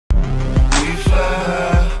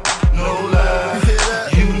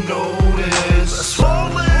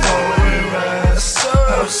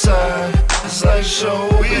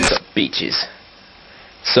bitches?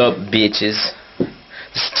 Sup, bitches?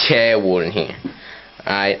 It's Chad Warden here.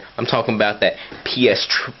 Alright, I'm talking about that PS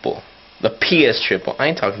Triple. The PS Triple. I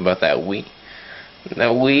ain't talking about that Wii.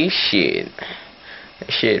 That Wii shit.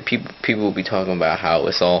 Shit, people will be talking about how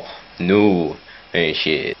it's all new and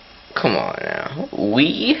shit. Come on now.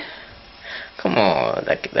 Wii? Come on.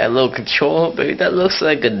 That little controller, baby, that looks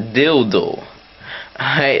like a dildo.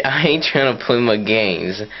 I ain't trying to play my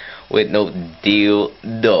games with no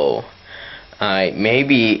dildo. Alright,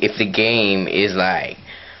 maybe if the game is like,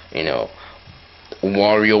 you know,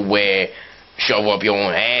 WarioWare shove up your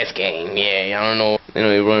own ass game. Yeah, I don't know. You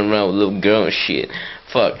know, you running around with little girl and shit.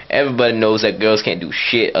 Fuck, everybody knows that girls can't do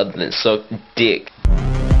shit other than suck dick.